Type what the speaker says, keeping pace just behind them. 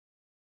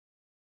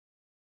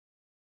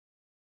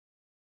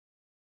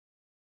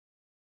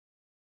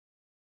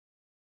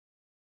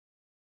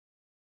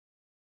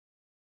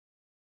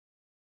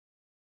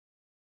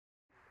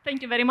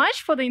Thank you very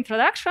much for the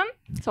introduction.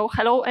 So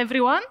hello,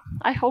 everyone.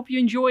 I hope you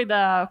enjoy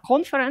the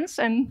conference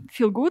and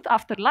feel good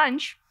after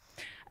lunch.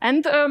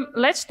 And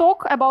let's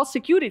talk about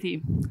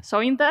security. So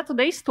in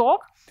today's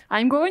talk,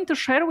 I'm going to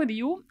share with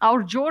you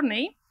our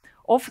journey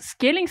of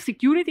scaling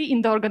security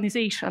in the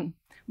organization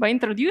by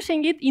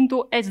introducing it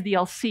into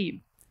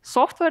SDLC,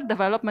 Software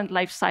Development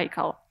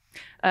Lifecycle,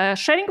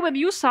 sharing with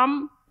you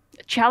some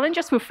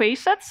challenges we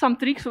faced, some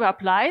tricks we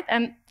applied,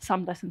 and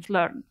some lessons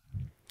learned.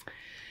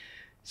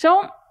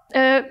 So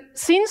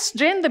since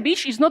Jane the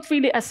Beach is not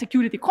really a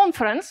security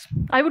conference,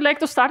 I would like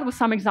to start with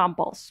some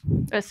examples.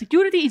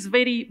 Security is a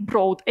very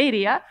broad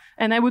area,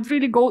 and I would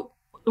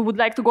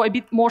like to go a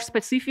bit more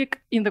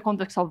specific in the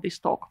context of this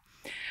talk.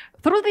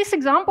 Through these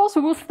examples,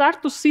 we will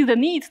start to see the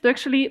need to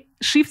actually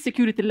shift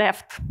security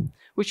left,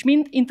 which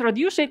means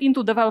introduce it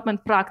into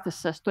development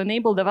practices to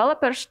enable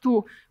developers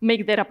to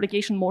make their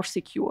application more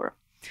secure.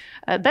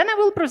 Then I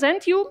will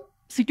present you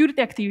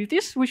security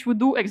activities, which we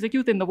do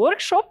execute in the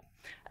workshop.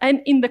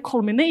 And in the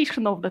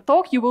culmination of the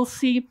talk, you will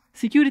see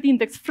security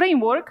index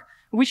framework,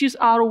 which is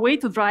our way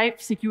to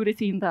drive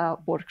security in the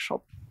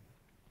workshop.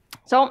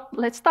 So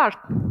let's start.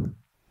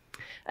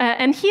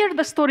 And here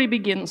the story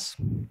begins.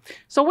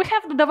 So we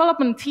have the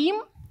development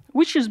team,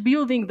 which is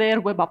building their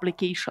web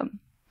application.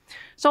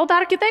 So the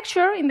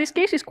architecture, in this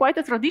case, is quite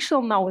a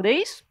traditional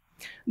nowadays.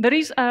 There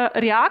is a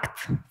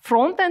React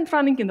front-end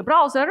running in the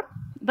browser,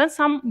 then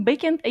some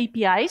backend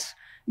APIs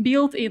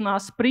built in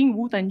Spring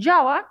Boot and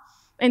Java,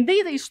 and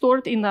data is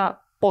stored in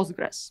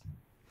Postgres.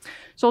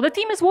 So the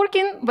team is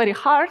working very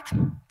hard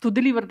to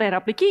deliver their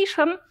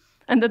application,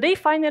 and the day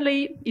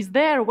finally is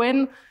there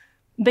when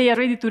they are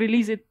ready to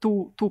release it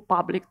to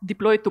public,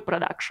 deploy it to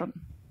production.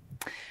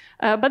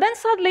 But then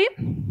suddenly,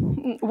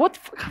 what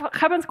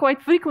happens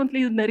quite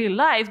frequently in the real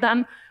life,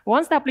 then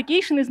once the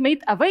application is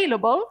made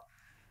available,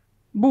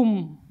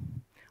 boom,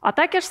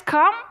 attackers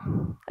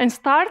come and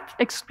start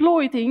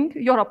exploiting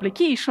your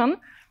application,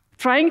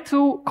 trying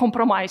to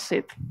compromise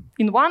it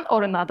in one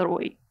or another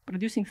way,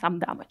 producing some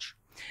damage.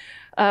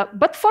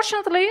 But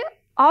fortunately,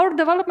 our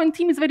development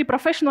team is very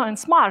professional and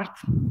smart,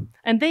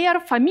 and they are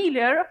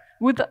familiar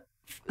with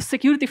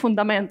security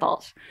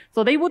fundamentals.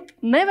 So they would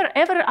never,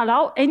 ever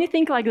allow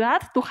anything like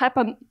that to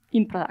happen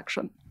in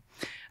production.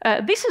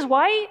 This is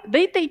why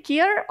they take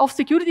care of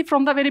security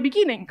from the very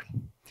beginning.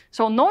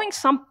 So knowing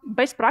some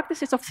best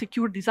practices of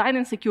secure design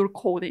and secure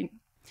coding.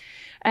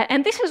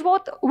 And this is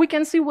what we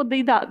can see what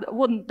they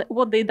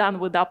done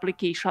with the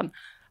application.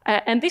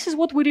 And this is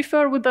what we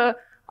refer with the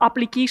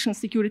application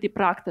security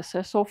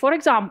practices. So for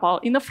example,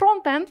 in the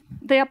front end,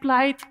 they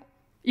applied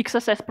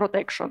XSS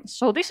protection.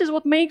 So this is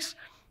what makes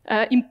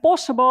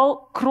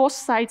impossible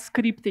cross-site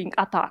scripting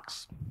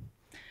attacks.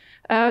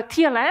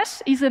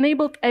 TLS is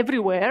enabled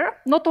everywhere,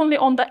 not only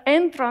on the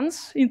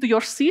entrance into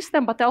your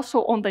system, but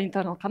also on the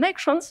internal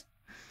connections.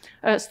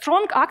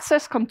 Strong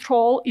access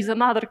control is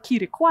another key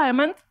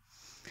requirement.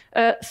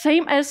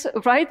 Same as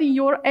writing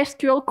your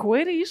SQL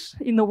queries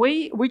in a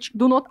way which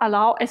do not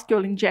allow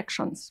SQL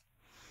injections.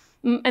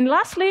 And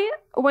lastly,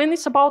 when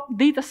it's about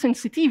data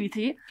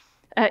sensitivity,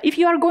 if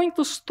you are going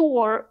to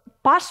store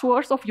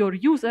passwords of your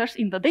users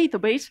in the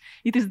database,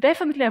 it is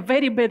definitely a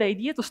very bad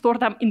idea to store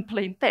them in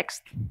plain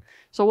text.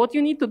 So what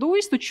you need to do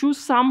is to choose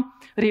some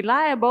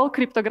reliable,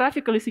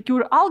 cryptographically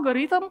secure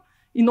algorithm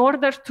in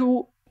order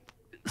to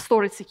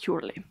store it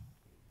securely.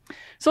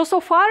 So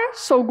far,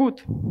 so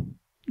good.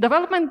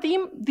 Development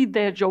team did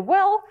their job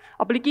well,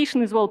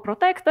 application is well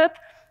protected.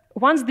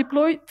 Once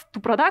deployed to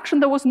production,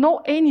 there was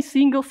no any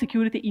single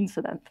security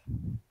incident.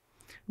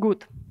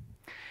 Good.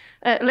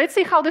 Let's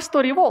see how the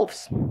story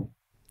evolves.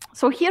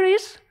 So here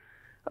is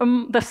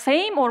the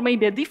same or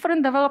maybe a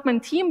different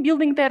development team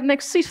building their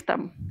next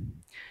system.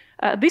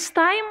 This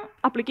time,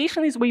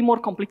 application is way more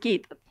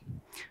complicated.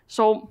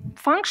 So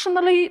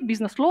functionally,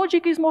 business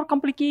logic is more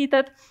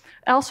complicated.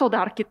 Also the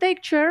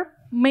architecture,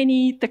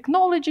 many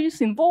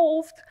technologies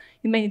involved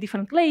in many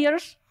different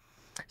layers.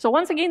 So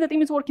once again, the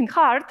team is working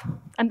hard.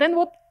 And then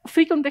what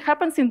frequently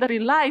happens in the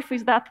real life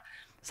is that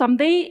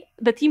someday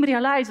the team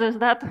realizes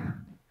that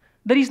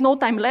there is no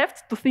time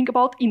left to think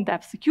about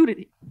in-depth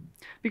security.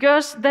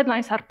 Because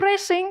deadlines are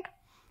pressing,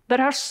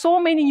 there are so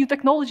many new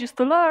technologies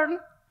to learn,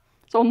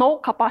 so no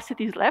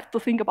capacity is left to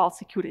think about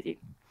security.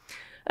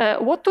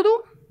 What to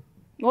do?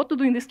 What to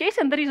do in this case?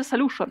 And there is a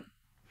solution.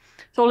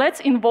 So let's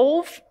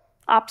involve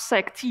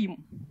AppSec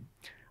team.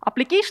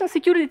 Application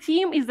security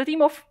team is the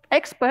team of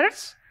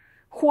experts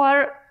who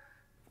are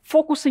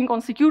focusing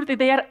on security.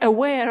 They are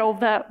aware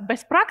of the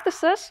best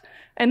practices,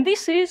 and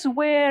this is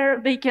where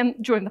they can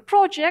join the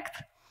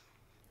project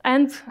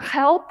and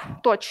help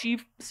to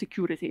achieve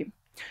security.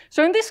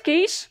 So in this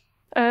case,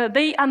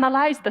 they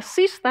analyze the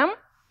system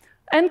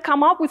and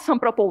come up with some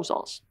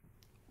proposals.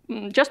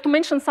 Just to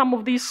mention some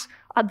of these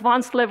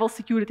advanced level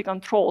security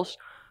controls,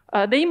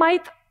 they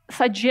might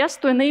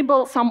suggest to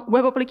enable some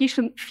web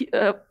application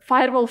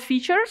firewall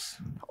features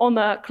on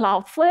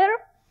Cloudflare,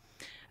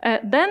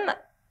 then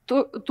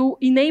to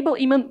enable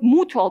even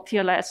mutual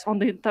TLS on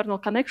the internal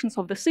connections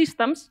of the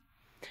systems,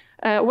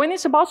 When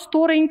it's about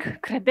storing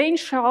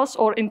credentials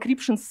or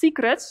encryption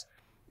secrets,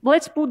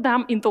 let's put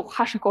them into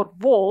HashiCorp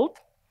Vault.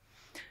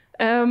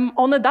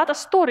 On a data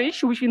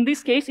storage, which in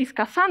this case is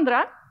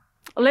Cassandra,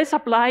 let's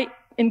apply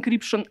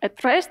encryption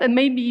at rest and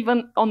maybe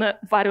even on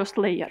various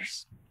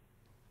layers.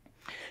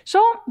 So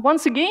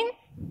once again,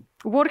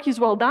 work is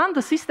well done,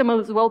 the system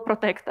is well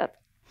protected.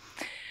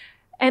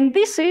 And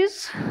this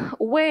is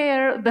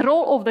where the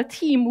role of the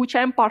team, which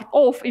I'm part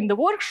of in the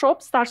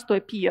workshop, starts to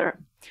appear.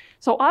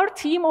 So our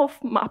team of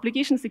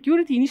application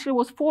security initially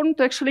was formed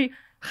to actually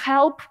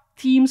help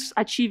teams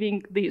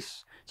achieving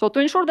this. So to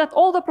ensure that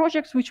all the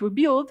projects which we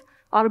build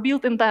are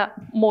built in the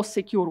most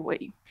secure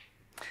way.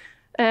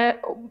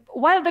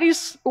 While there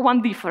is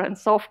one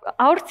difference, so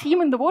our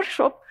team in the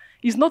workshop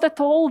is not at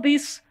all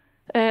these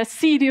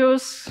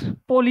serious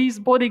police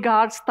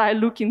bodyguard style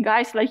looking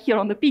guys like here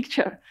on the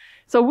picture.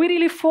 So we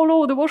really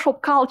follow the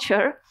workshop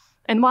culture,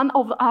 and one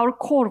of our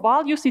core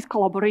values is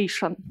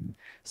collaboration.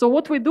 So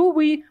what we do,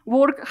 we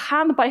work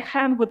hand by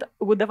hand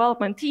with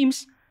development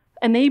teams,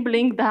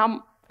 enabling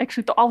them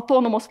actually to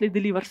autonomously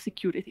deliver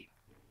security.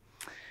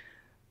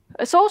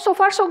 So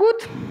far so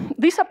good.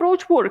 This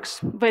approach works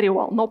very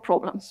well, no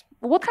problems.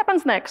 What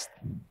happens next?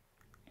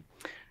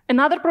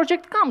 Another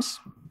project comes.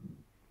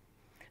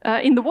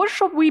 In the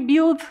workshop, we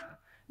build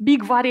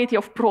big variety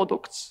of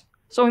products.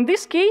 So in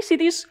this case,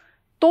 it is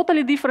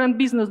totally different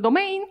business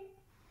domain,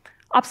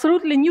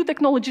 absolutely new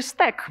technology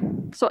stack.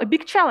 So a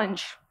big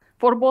challenge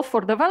for both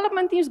for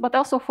development teams, but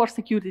also for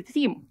security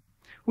team.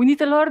 We need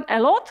to learn a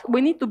lot.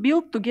 We need to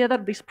build together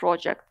this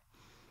project.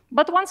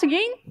 But once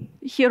again,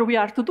 here we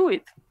are to do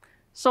it.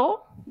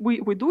 So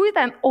we do it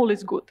and all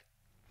is good.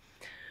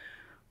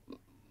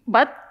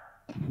 But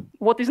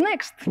what is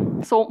next?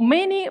 So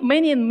many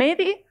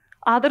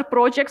other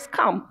projects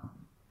come.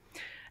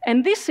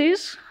 And this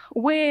is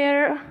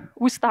where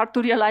we start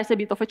to realize a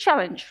bit of a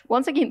challenge.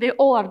 Once again, they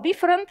all are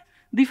different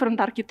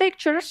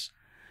architectures.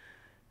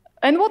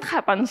 And what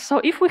happens? So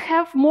if we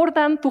have more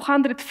than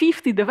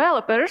 250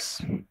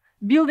 developers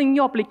building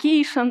new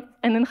applications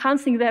and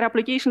enhancing their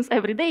applications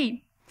every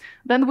day,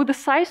 then with the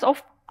size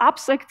of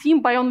AppSec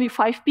team by only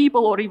 5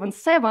 people or even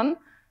 7,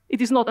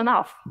 it is not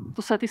enough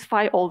to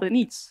satisfy all the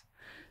needs.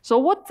 So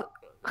what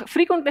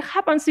frequently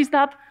happens is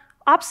that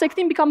AppSec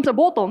team becomes a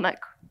bottleneck,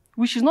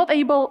 which is not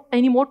able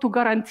anymore to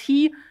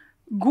guarantee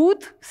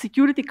good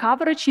security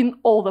coverage in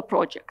all the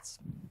projects.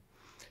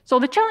 So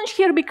the challenge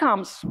here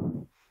becomes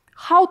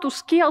how to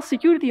scale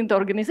security in the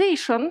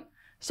organization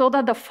so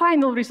that the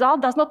final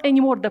result does not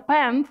anymore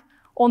depend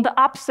on the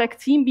AppSec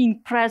team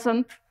being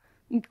present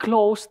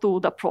close to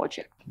the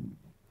project.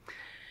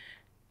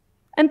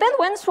 And then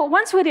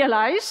once we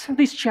realized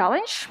this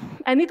challenge,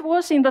 and it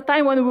was in the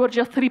time when we were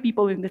just 3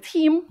 people in the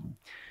team,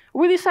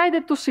 we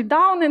decided to sit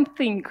down and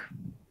think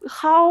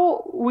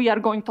how we are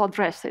going to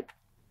address it.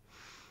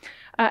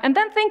 And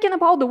then thinking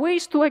about the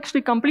ways to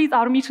actually complete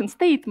our mission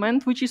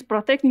statement, which is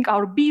protecting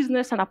our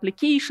business and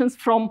applications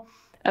from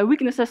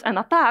weaknesses and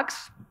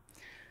attacks,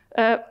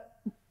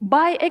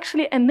 by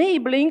actually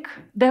enabling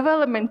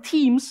development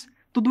teams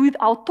to do it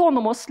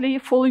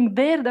autonomously, following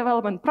their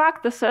development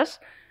practices,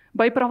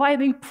 by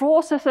providing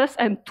processes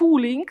and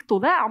tooling to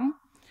them,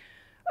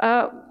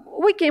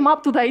 we came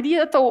up to the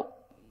idea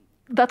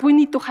that we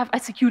need to have a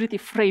security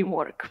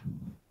framework.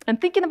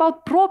 And thinking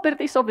about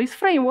properties of this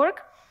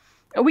framework,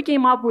 we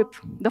came up with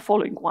the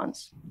following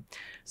ones.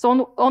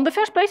 So on the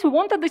first place, we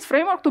wanted this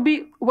framework to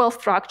be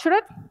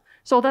well-structured,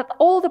 so that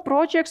all the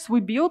projects we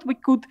built, we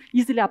could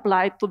easily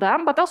apply to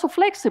them, but also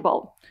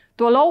flexible,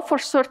 to allow for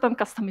certain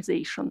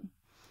customization.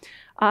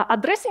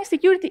 Addressing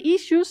security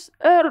issues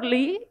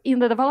early in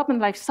the development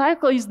life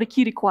cycle is the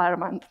key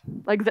requirement.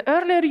 Like the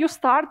earlier you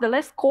start, the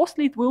less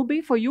costly it will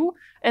be for you,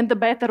 and the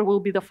better will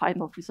be the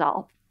final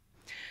result.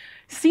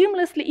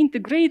 Seamlessly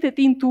integrated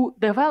into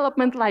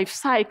development life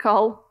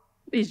cycle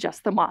is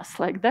just a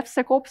must. Like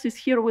DevSecOps is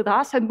here with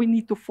us, and we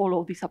need to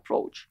follow this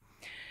approach.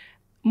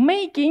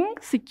 Making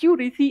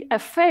security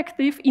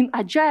effective in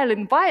agile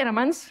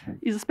environments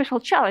is a special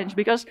challenge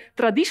because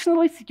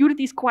traditionally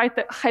security is quite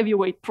a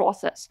heavyweight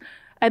process.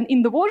 And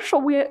in the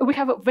workshop, we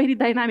have a very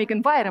dynamic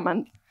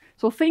environment.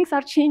 So things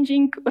are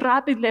changing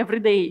rapidly every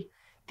day.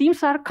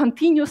 Teams are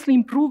continuously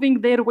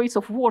improving their ways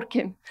of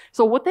working.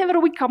 So whatever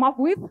we come up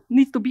with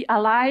needs to be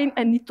aligned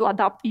and need to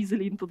adapt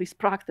easily into these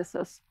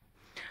practices.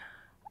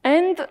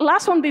 And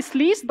last on this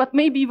list, but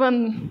maybe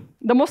even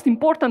the most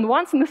important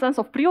ones in the sense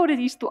of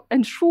priority, is to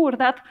ensure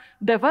that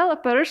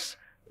developers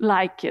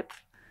like it.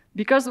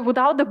 Because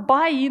without the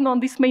buy-in on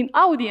this main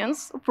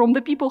audience from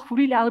the people who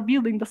really are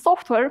building the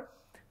software,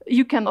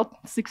 you cannot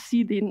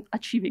succeed in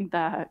achieving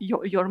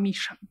your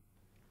mission.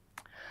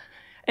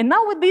 And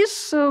now with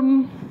this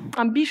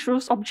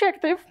ambitious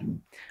objective,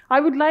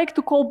 I would like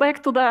to call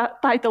back to the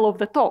title of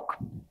the talk.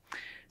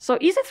 So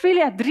is it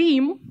really a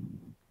dream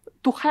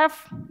to have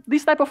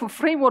this type of a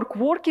framework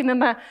working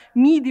in a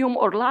medium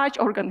or large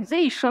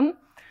organization,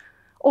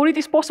 or it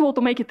is possible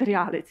to make it a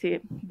reality?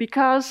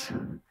 Because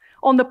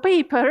on the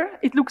paper,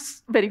 it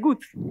looks very good.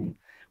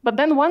 But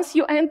then once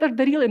you enter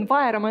the real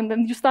environment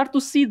and you start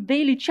to see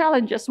daily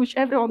challenges which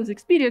everyone is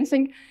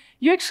experiencing,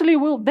 you actually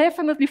will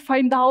definitely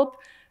find out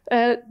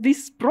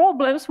these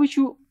problems which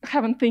you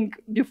haven't think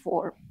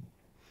before.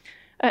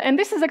 And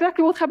this is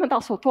exactly what happened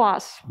also to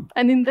us.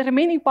 And in the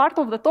remaining part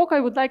of the talk, I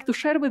would like to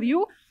share with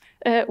you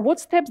what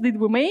steps did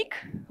we make,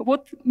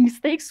 what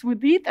mistakes we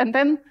did, and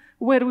then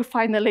where we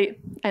finally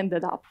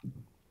ended up.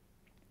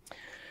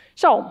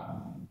 So,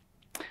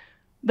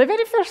 the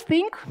very first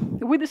thing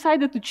we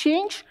decided to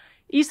change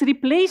is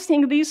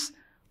replacing this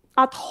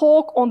ad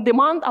hoc,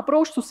 on-demand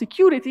approach to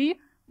security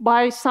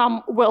by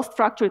some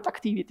well-structured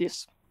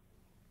activities.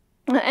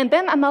 And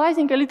then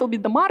analyzing a little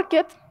bit the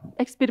market,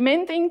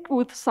 experimenting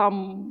with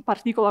some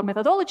particular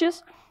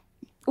methodologies,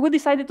 we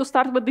decided to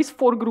start with these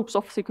 4 groups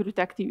of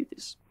security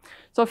activities.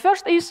 So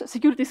first is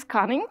security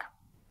scanning.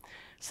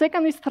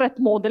 Second is threat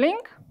modeling.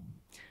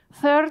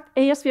 Third,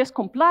 ASVS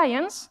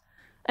compliance.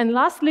 And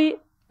lastly,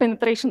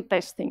 penetration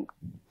testing.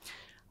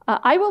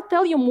 I will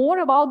tell you more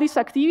about these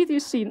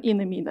activities in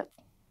a minute.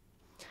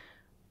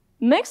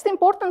 Next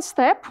important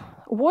step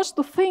was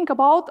to think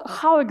about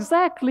how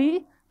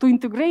exactly to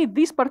integrate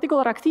these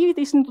particular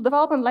activities into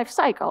development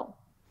lifecycle.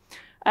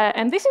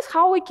 And this is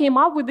how we came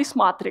up with this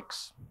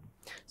matrix.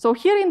 So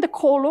here in the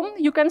column,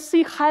 you can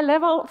see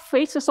high-level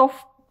phases of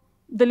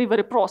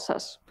delivery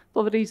process.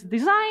 So there is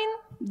design,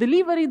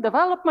 delivery,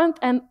 development,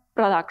 and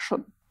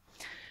production.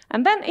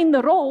 And then in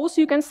the rows,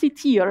 you can see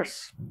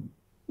tiers.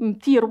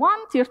 Tier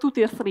 1, Tier 2,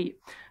 Tier 3.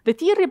 The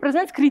tier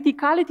represents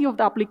criticality of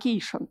the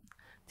application.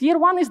 Tier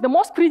 1 is the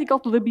most critical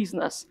to the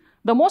business,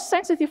 the most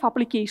sensitive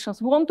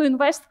applications. We want to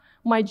invest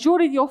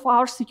majority of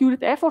our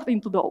security effort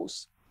into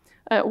those.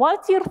 While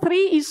Tier 3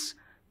 is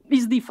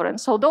different.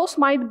 So those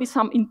might be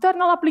some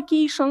internal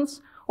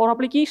applications or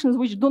applications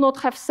which do not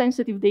have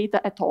sensitive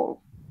data at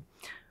all.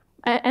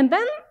 And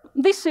then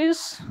this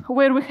is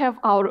where we have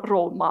our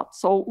roadmap.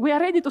 So we are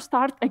ready to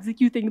start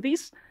executing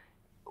this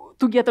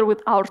together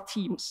with our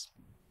teams.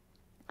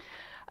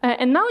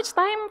 And now it's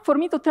time for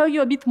me to tell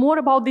you a bit more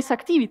about these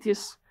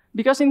activities,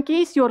 because in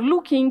case you're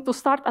looking to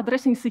start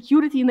addressing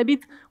security in a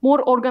bit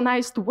more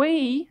organized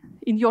way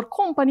in your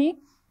company,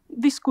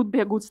 this could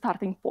be a good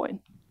starting point.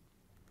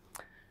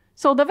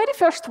 So the very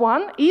first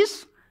one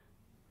is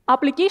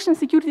application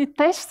security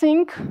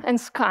testing and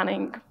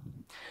scanning.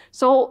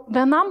 So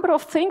the number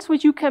of things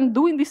which you can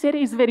do in this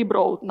area is very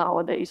broad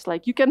nowadays.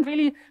 Like you can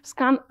really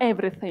scan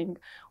everything.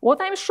 What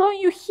I'm showing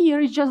you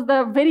here is just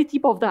the very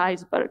tip of the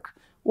iceberg.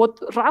 What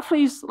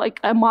roughly is like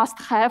a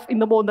must-have in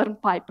the modern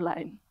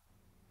pipeline.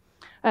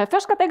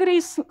 First category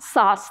is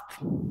SAST.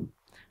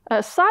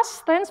 SAST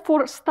stands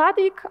for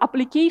Static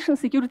Application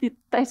Security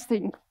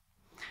Testing.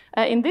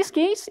 In this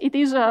case, it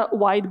is a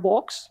white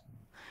box.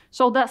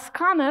 So the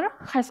scanner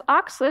has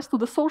access to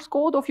the source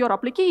code of your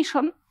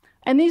application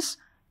and is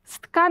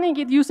scanning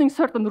it using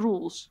certain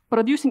rules,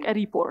 producing a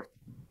report.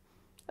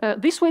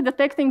 This way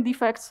detecting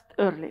defects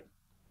early.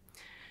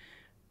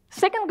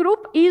 Second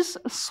group is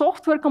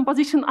software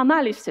composition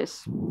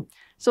analysis.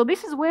 So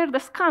this is where the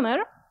scanner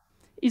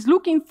is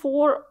looking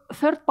for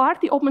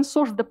third-party open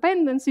source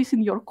dependencies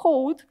in your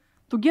code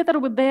together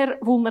with their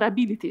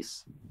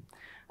vulnerabilities.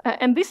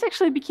 And this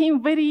actually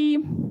became very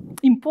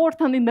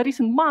important in the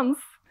recent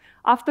months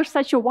after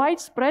such a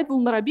widespread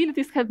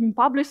vulnerabilities have been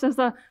published as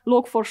the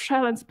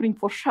Log4Shell and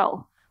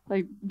Spring4Shell.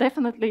 Like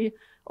definitely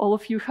all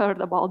of you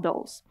heard about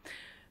those.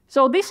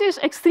 So this is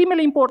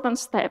extremely important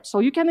step. So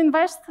you can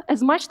invest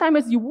as much time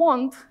as you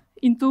want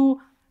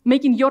into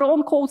making your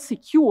own code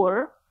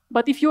secure,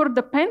 but if your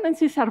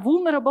dependencies are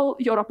vulnerable,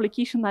 your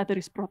application neither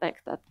is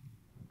protected.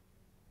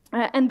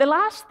 And the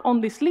last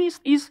on this list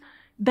is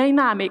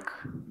dynamic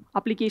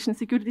application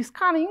security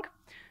scanning.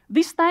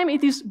 This time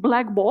it is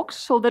black box,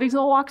 so there is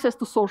no access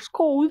to source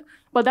code,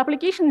 but the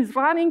application is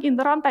running in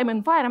the runtime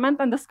environment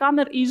and the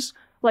scanner is,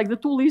 like the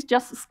tool is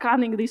just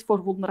scanning this for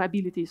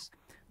vulnerabilities.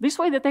 This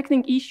way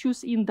detecting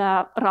issues in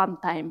the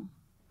runtime.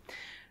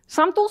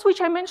 Some tools which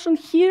I mentioned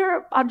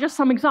here are just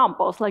some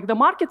examples. Like the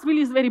market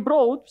really is very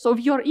broad, so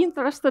if you're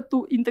interested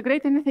to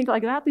integrate anything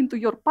like that into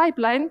your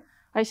pipeline,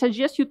 I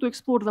suggest you to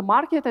explore the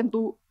market and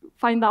to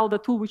find out the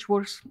tool which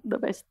works the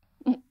best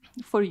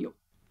for you.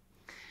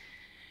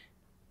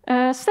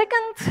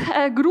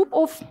 Second group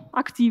of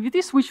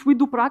activities which we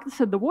do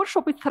practice at the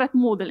workshop is threat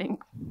modeling.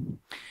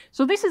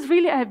 So this is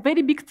really a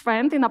very big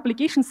trend in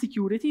application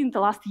security in the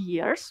last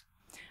years.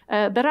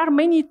 There are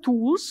many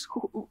tools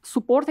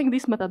supporting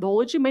this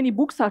methodology. Many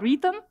books are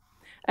written.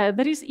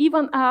 There is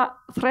even a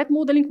threat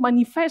modeling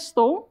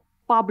manifesto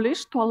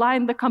published to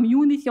align the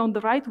community on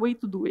the right way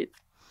to do it.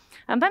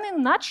 And then in a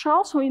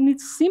nutshell, so in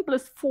its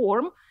simplest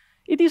form,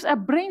 it is a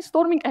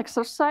brainstorming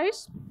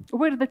exercise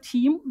where the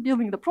team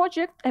building the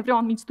project,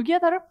 everyone meets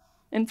together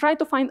and try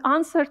to find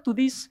answer to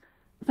these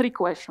 3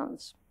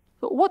 questions.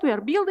 So what we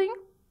are building,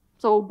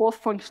 so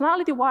both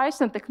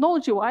functionality-wise and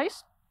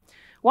technology-wise.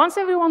 Once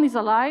everyone is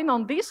aligned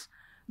on this,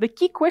 the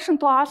key question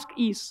to ask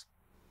is,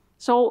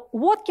 so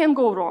what can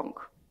go wrong?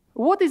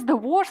 What is the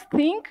worst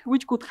thing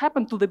which could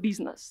happen to the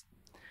business?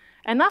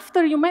 And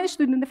after you manage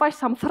to identify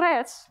some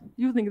threats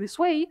using this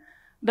way,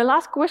 the next step is to identify the the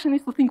last question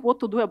is to think what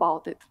to do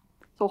about it.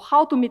 So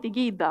how to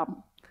mitigate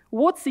them?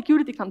 What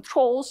security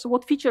controls,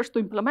 what features to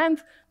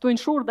implement to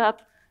ensure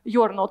that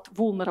you are not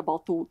vulnerable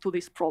to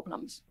these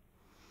problems.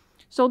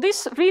 So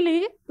this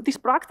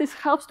practice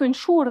helps to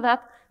ensure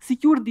that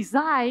secure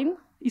design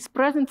is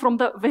present from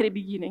the very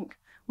beginning,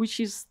 which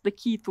is the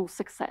key to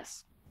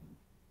success.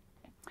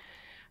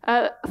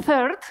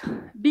 Third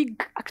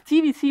big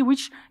activity,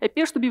 which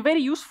appears to be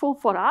very useful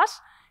for us,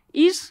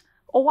 is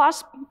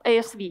OWASP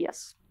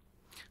ASVS.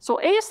 So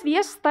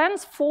ASVS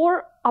stands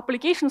for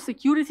Application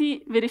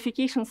Security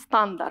Verification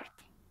Standard.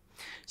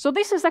 So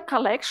this is a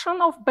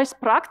collection of best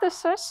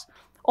practices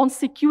on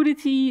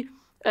security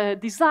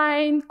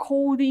design,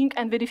 coding,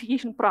 and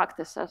verification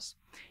practices.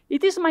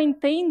 It is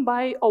maintained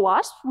by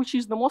OWASP, which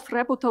is the most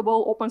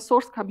reputable open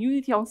source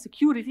community on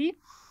security,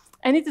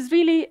 and it is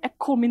really a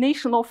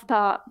culmination of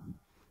the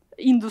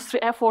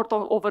industry effort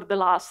over the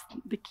last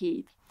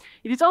decade.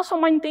 It is also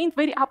maintained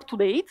very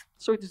up-to-date,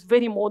 so it is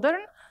very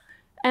modern,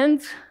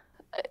 and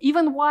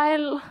even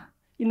while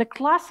in the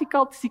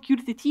classical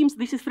security teams,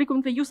 this is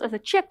frequently used as a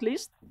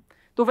checklist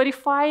to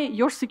verify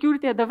your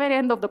security at the very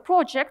end of the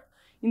project.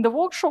 In the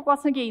workshop,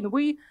 once again,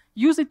 we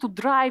use it to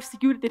drive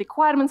security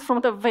requirements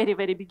from the very,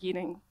 very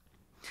beginning.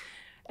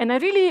 And I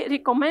really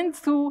recommend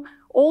to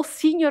all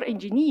senior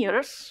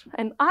engineers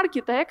and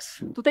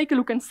architects to take a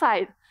look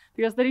inside,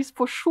 because there is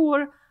for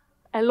sure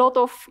a lot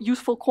of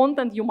useful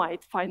content you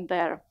might find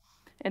there.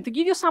 And to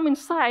give you some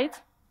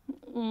insight,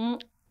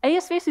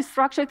 ASVS is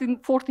structured in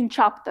 14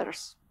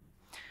 chapters.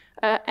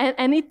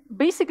 And it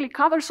basically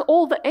covers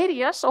all the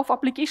areas of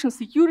application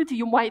security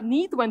you might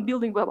need when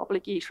building web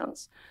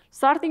applications,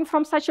 starting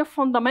from such a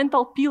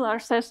fundamental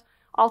pillars as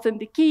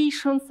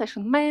authentication,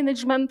 session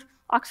management,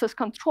 access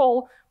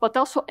control, but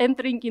also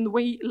entering in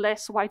way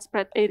less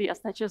widespread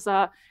areas such as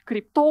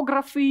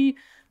cryptography,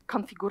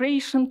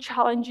 configuration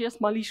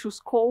challenges, malicious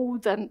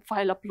code, and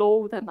file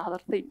upload, and other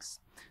things.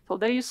 So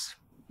there is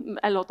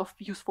a lot of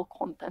useful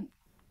content.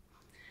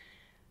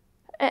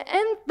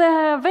 And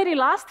the very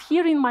last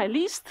here in my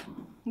list,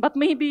 but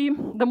maybe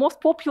the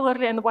most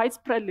popularly and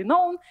widespreadly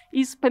known,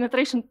 is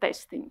penetration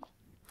testing.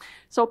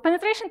 So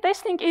penetration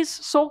testing is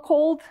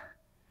so-called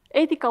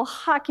ethical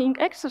hacking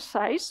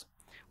exercise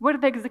where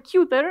the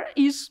executor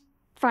is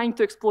trying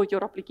to exploit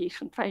your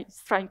application,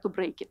 trying to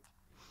break it.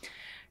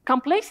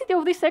 Complexity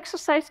of this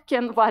exercise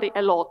can vary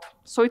a lot.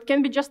 So it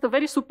can be just a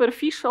very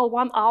superficial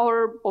 1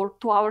 hour or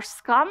 2 hour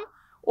scan,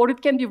 or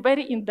it can be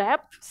very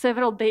in-depth,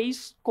 several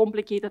days,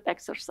 complicated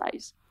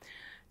exercise.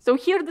 So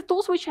here, the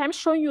tools which I'm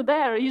showing you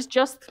there is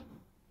just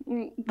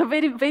the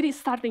very, very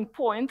starting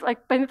point.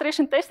 Like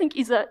penetration testing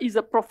is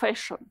a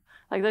profession.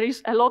 Like there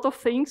is a lot of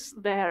things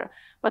there.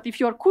 But if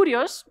you're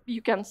curious,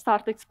 you can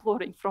start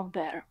exploring from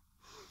there.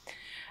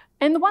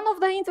 And one of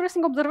the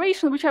interesting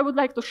observations which I would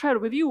like to share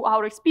with you,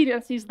 our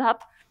experience, is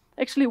that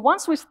actually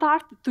once we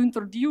started to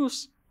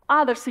introduce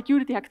other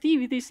security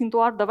activities into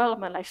our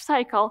development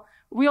lifecycle,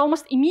 we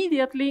almost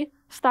immediately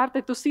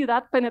started to see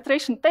that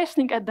penetration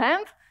testing at the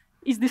end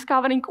is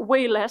discovering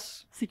way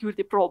less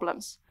security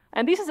problems.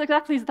 And this is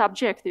exactly the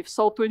objective.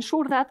 So to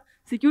ensure that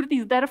security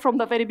is there from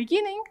the very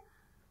beginning,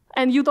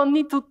 and you don't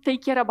need to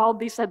take care about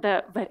this at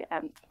the very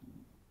end.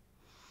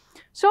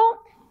 So,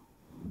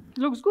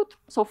 looks good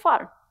so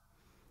far.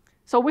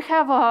 So we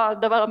have a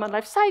development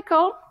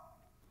lifecycle,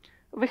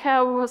 we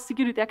have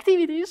security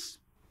activities,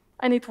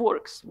 and it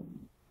works.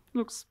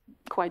 Looks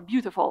quite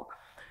beautiful.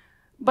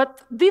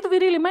 But did we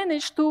really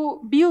manage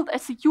to build a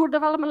secure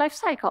development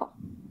lifecycle?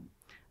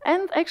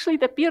 And actually,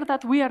 it appears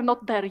that we are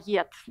not there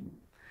yet.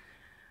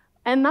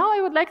 And now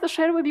I would like to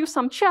share with you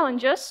some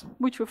challenges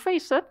which we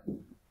faced,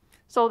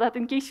 so that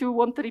in case you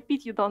want to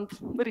repeat, you don't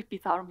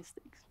repeat our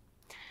mistakes.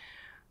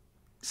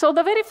 So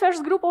the very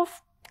first group of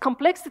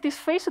complexities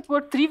faced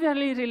were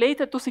trivially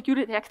related to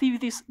security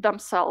activities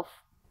themselves.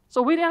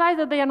 So we realized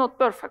that they are not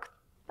perfect,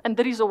 and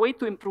there is a way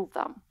to improve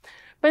them.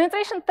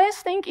 Penetration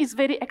testing is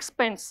very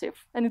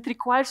expensive, and it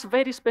requires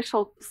very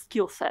special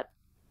skill set.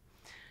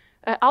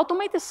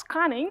 Automated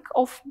scanning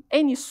of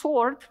any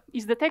sort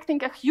is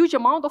detecting a huge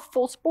amount of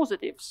false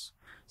positives.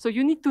 So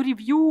you need to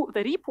review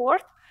the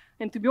report,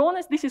 and to be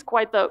honest, this is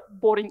quite a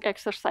boring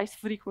exercise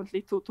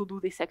frequently to do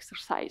this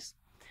exercise.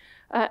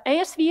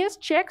 ASVS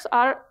checks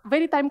are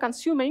very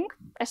time-consuming,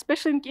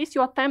 especially in case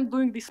you attempt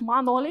doing this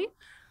manually,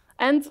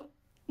 and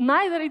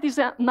neither it is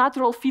a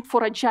natural fit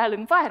for Agile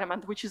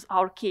environment, which is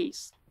our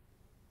case.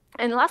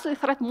 And lastly,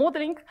 threat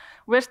modeling,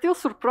 we're still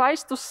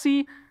surprised to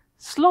see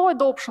slow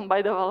adoption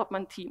by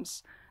development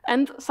teams.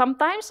 And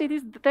sometimes it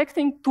is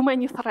detecting too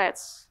many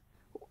threats,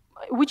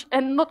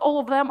 and not all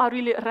of them are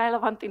really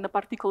relevant in a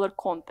particular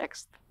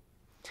context.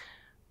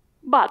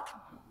 But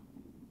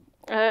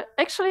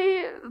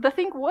actually, the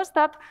thing was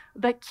that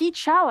the key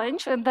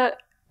challenge and the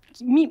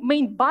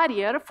main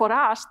barrier for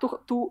us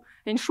to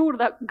ensure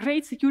that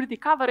great security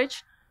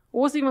coverage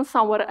was even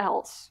somewhere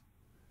else.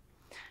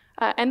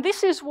 And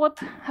this is what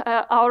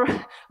our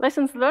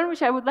lessons learned,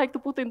 which I would like to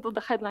put into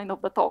the headline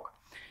of the talk.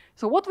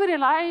 So what we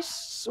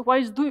realized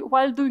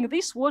while doing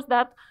this was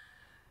that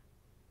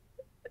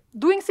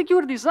doing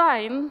secure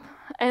design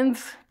and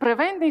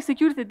preventing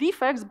security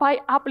defects by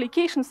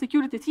application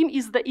security team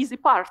is the easy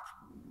part.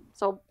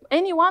 So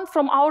anyone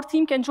from our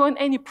team can join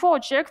any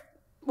project.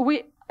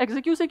 We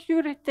execute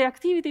security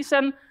activities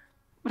and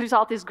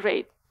result is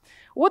great.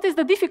 What is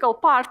the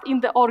difficult part in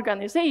the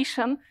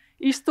organization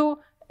is to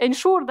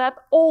ensure that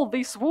all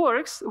this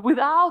works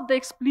without the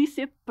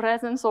explicit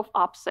presence of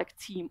AppSec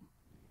team.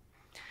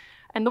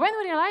 And when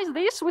we realize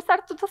this, we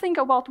started to think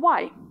about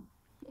why.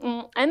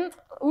 And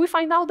we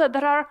find out that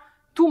there are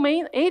two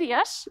main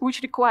areas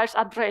which requires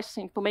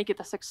addressing to make it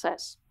a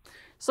success.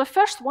 So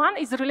first one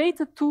is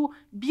related to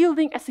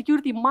building a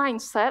security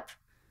mindset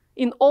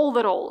in all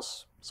the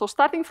roles. So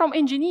starting from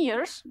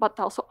engineers, but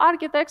also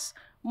architects,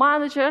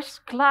 managers,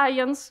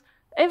 clients,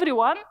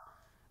 everyone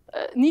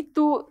need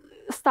to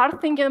start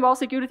thinking about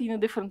security in a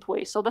different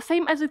way. So the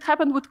same as it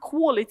happened with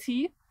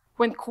quality,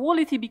 when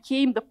quality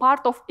became the part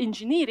of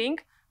engineering,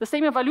 the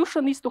same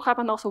evolution needs to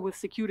happen also with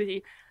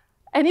security.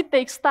 And it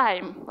takes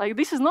time. Like,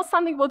 this is not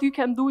something what you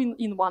can do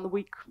in 1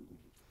 week.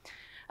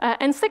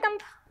 And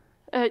second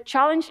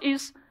challenge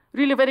is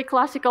really very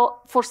classical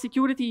for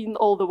security in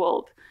all the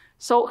world.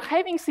 So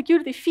having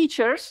security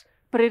features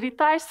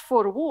prioritized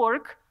for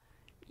work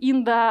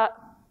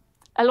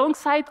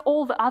alongside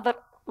all the other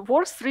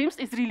work streams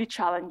is really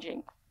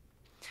challenging.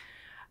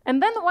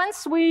 And then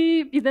once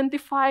we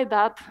identify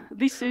that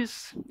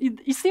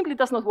it simply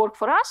does not work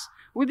for us,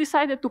 we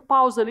decided to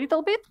pause a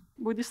little bit.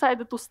 We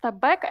decided to step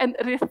back and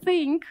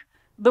rethink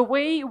the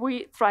way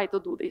we try to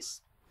do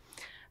this.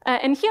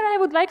 And here I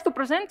would like to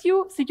present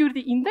you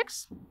Security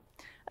Index,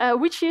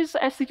 which is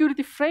a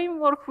security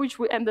framework which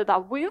we ended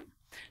up with.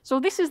 So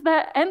this is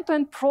the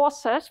end-to-end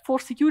process for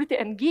security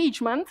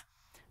engagement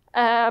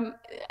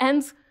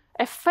and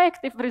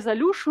effective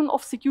resolution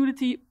of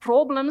security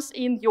problems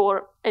in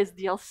your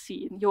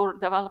SDLC, in your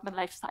development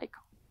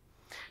lifecycle.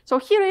 So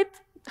here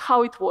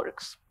how it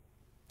works.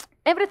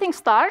 Everything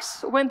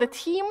starts when the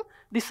team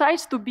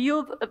decides to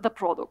build the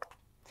product.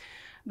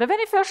 The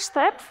very first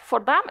step for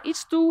them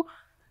is to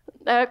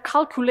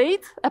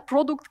calculate a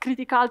product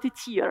criticality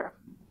tier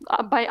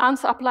by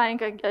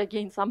applying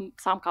again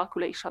some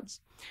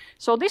calculations.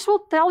 So this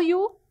will tell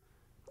you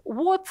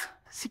what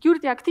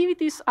security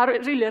activities are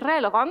really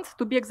relevant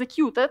to be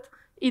executed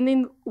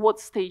in what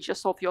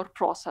stages of your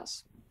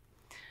process.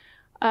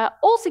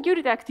 All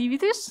security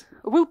activities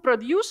will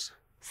produce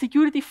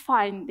security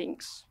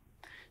findings.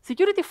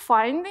 Security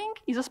finding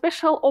is a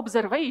special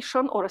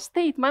observation or a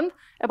statement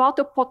about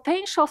a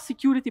potential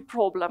security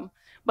problem,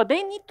 but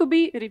they need to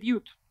be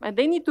reviewed and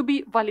they need to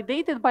be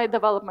validated by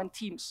development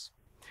teams.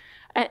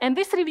 And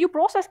this review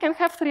process can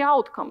have 3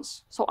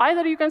 outcomes. So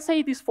either you can say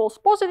it is false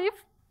positive,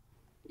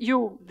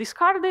 you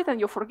discard it and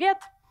you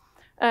forget,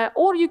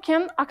 or you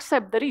can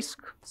accept the risk.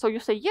 So you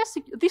say, yes,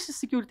 this is a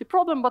security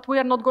problem, but we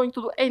are not going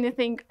to do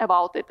anything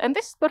about it. And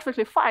this is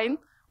perfectly fine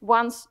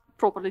once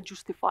properly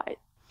justified.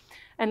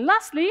 And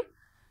lastly,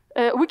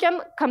 we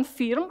can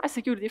confirm a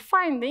security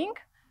finding.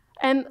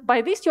 And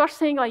by this, you are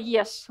saying, like,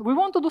 yes, we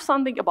want to do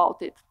something about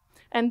it.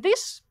 And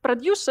this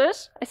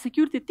produces a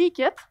security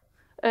ticket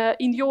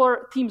in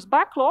your team's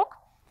backlog.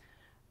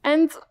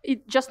 And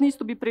it just needs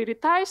to be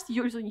prioritized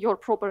using your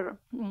proper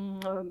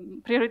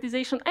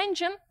prioritization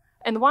engine.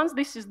 And once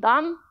this is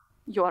done,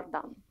 you are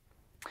done.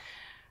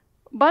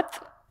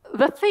 But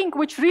the thing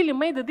which really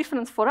made a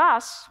difference for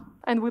us,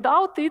 and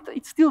without it,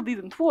 it still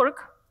didn't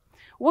work,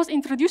 was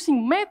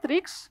introducing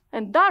metrics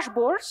and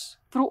dashboards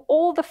through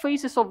all the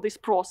phases of this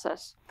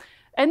process.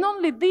 And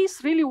only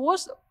this really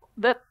was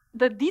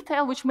the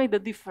detail which made the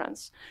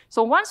difference.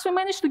 So once we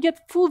managed to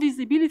get full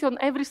visibility on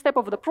every step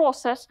of the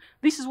process,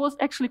 this is what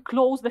actually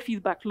closed the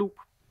feedback loop.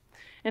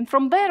 And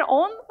from there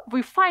on,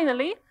 we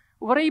finally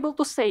were able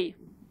to say,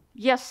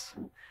 yes,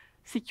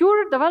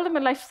 secure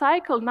development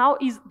lifecycle now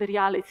is the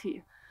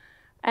reality.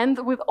 And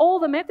with all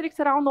the metrics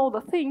around all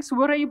the things, we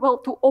were able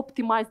to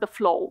optimize the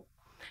flow.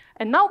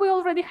 And now we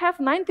already have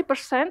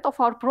 90% of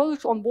our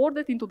products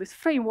onboarded into this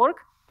framework,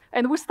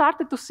 and we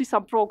started to see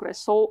some progress.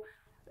 So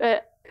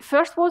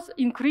first was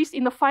increase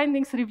in the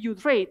findings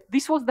reviewed rate.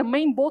 This was the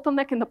main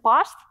bottleneck in the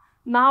past.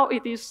 Now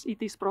it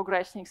is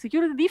progressing.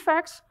 Security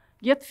defects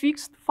get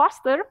fixed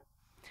faster.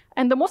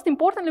 And the most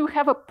importantly, we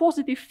have a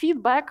positive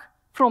feedback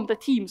from the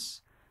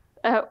teams.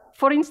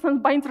 For instance,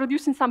 by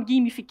introducing some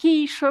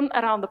gamification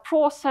around the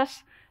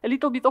process, a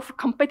little bit of a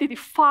competitive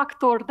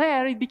factor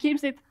there,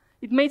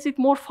 it makes it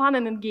more fun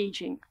and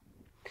engaging.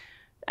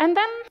 And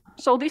then,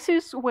 so this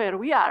is where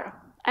we are.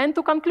 And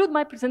to conclude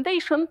my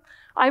presentation,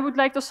 I would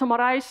like to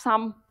summarize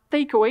some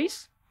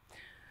takeaways.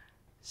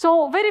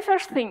 So very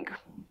first thing,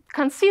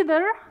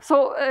 consider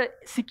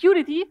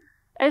security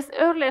as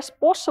early as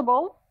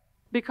possible,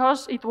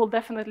 because it will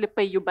definitely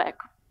pay you back.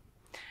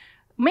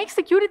 Make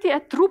security a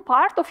true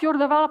part of your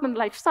development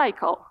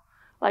lifecycle.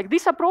 Like,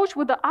 this approach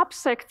with the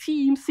AppSec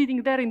team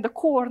sitting there in the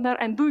corner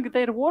and doing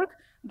their work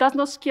does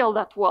not scale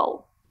that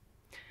well.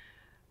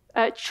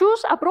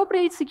 Choose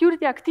appropriate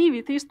security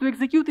activities to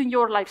execute in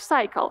your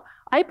lifecycle.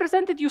 I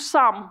presented you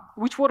some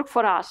which work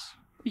for us.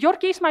 Your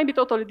case might be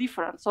totally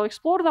different. So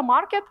explore the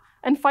market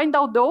and find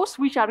out those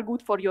which are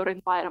good for your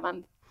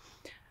environment.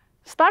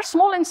 Start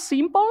small and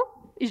simple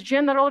is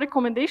general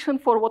recommendation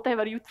for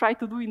whatever you try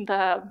to do in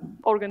the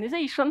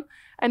organization.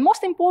 And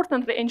most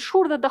importantly,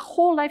 ensure that the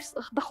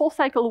whole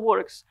cycle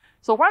works.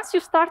 So once you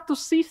start to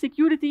see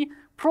security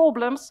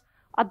problems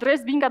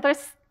being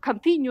addressed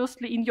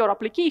continuously in your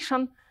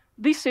application,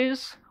 this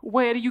is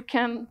where you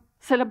can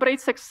celebrate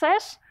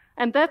success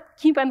and that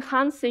keep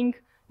enhancing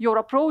your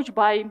approach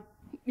by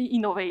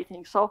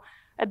innovating. So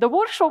at the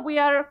workshop, we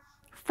are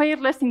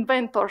fearless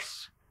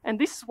inventors. And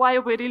this is why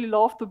we really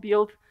love to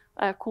build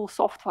cool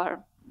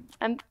software.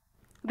 And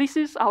this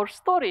is our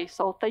story.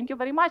 So thank you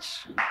very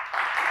much.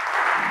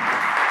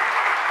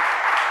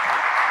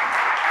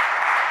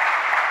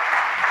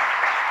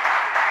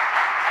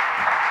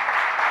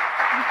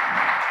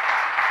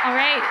 All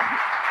right.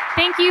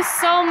 Thank you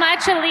so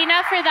much,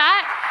 Alina, for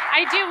that.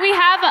 We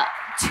have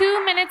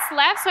 2 minutes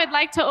left, so I'd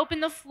like to open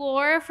the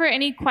floor for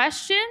any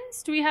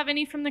questions. Do we have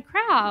any from the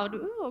crowd?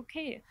 Ooh,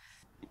 okay.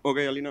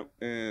 Okay, Alina,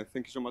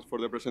 thank you so much for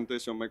the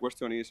presentation. My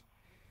question is,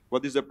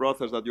 what is the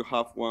process that you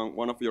have when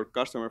one of your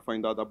customers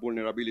find out a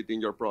vulnerability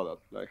in your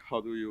product? Like,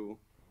 what do you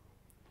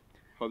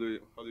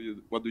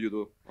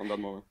do on that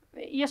moment?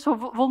 Yes, so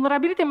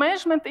vulnerability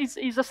management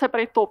is a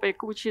separate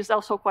topic, which is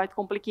also quite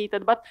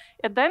complicated. But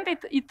at the end,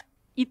 it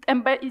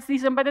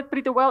is embedded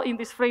pretty well in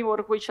this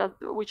framework, which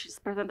is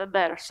presented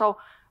there. So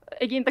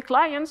again, the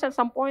clients at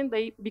some point,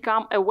 they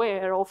become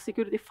aware of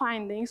security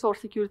findings or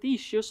security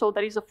issues, so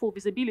there is a full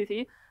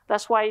visibility.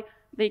 That's why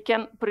they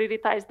can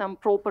prioritize them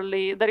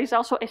properly. There is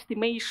also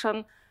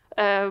estimation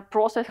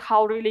process,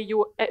 how really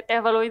you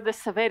evaluate the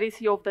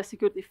severity of the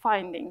security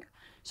finding.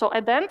 So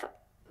at the end,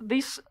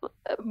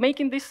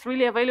 making this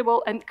really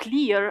available and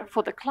clear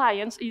for the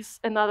clients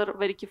is another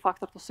very key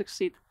factor to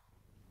succeed.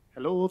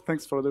 Hello,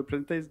 thanks for the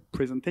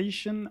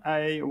presentation.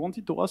 I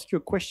wanted to ask you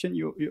a question.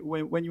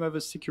 When you have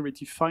a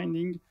security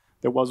finding,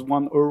 there was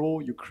one row,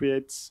 you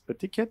create a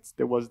ticket.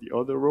 There was the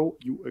other row,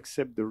 you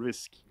accept the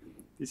risk.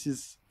 This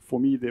is, for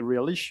me, the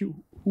real issue.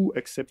 Who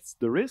accepts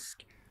the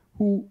risk?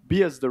 Who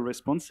bears the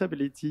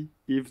responsibility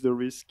if the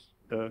risk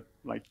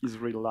is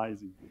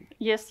realizing?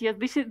 Yes,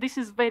 this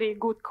is very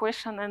good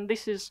question, and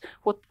this is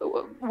what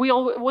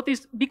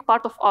is big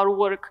part of our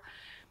work,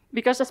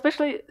 because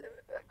especially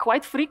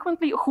quite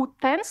frequently, who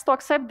tends to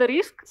accept the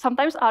risk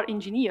sometimes are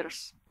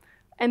engineers,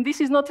 and this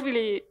is not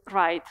really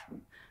right.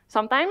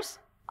 Sometimes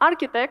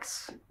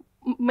architects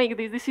make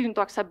the decision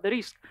to accept the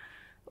risk,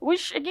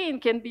 which again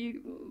can be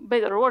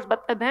better or worse,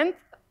 but at the end,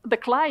 the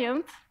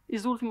client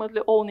is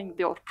ultimately owning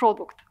your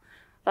product.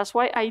 That's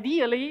why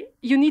ideally,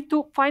 you need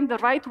to find the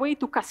right way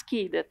to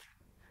cascade it,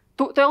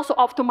 to also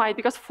optimize,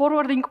 because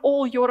forwarding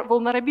all your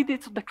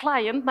vulnerabilities to the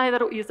client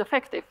neither is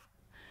effective.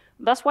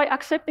 That's why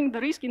accepting the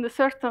risk in the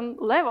certain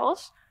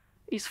levels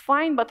is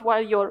fine, but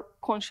while you're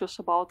conscious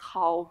about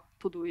how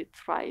to do it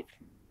right.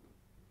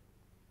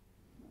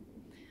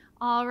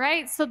 All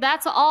right, so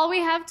that's all we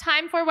have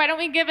time for. Why don't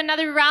we give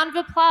another round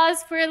of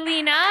applause for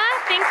Alina?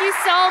 Thank you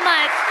so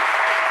much.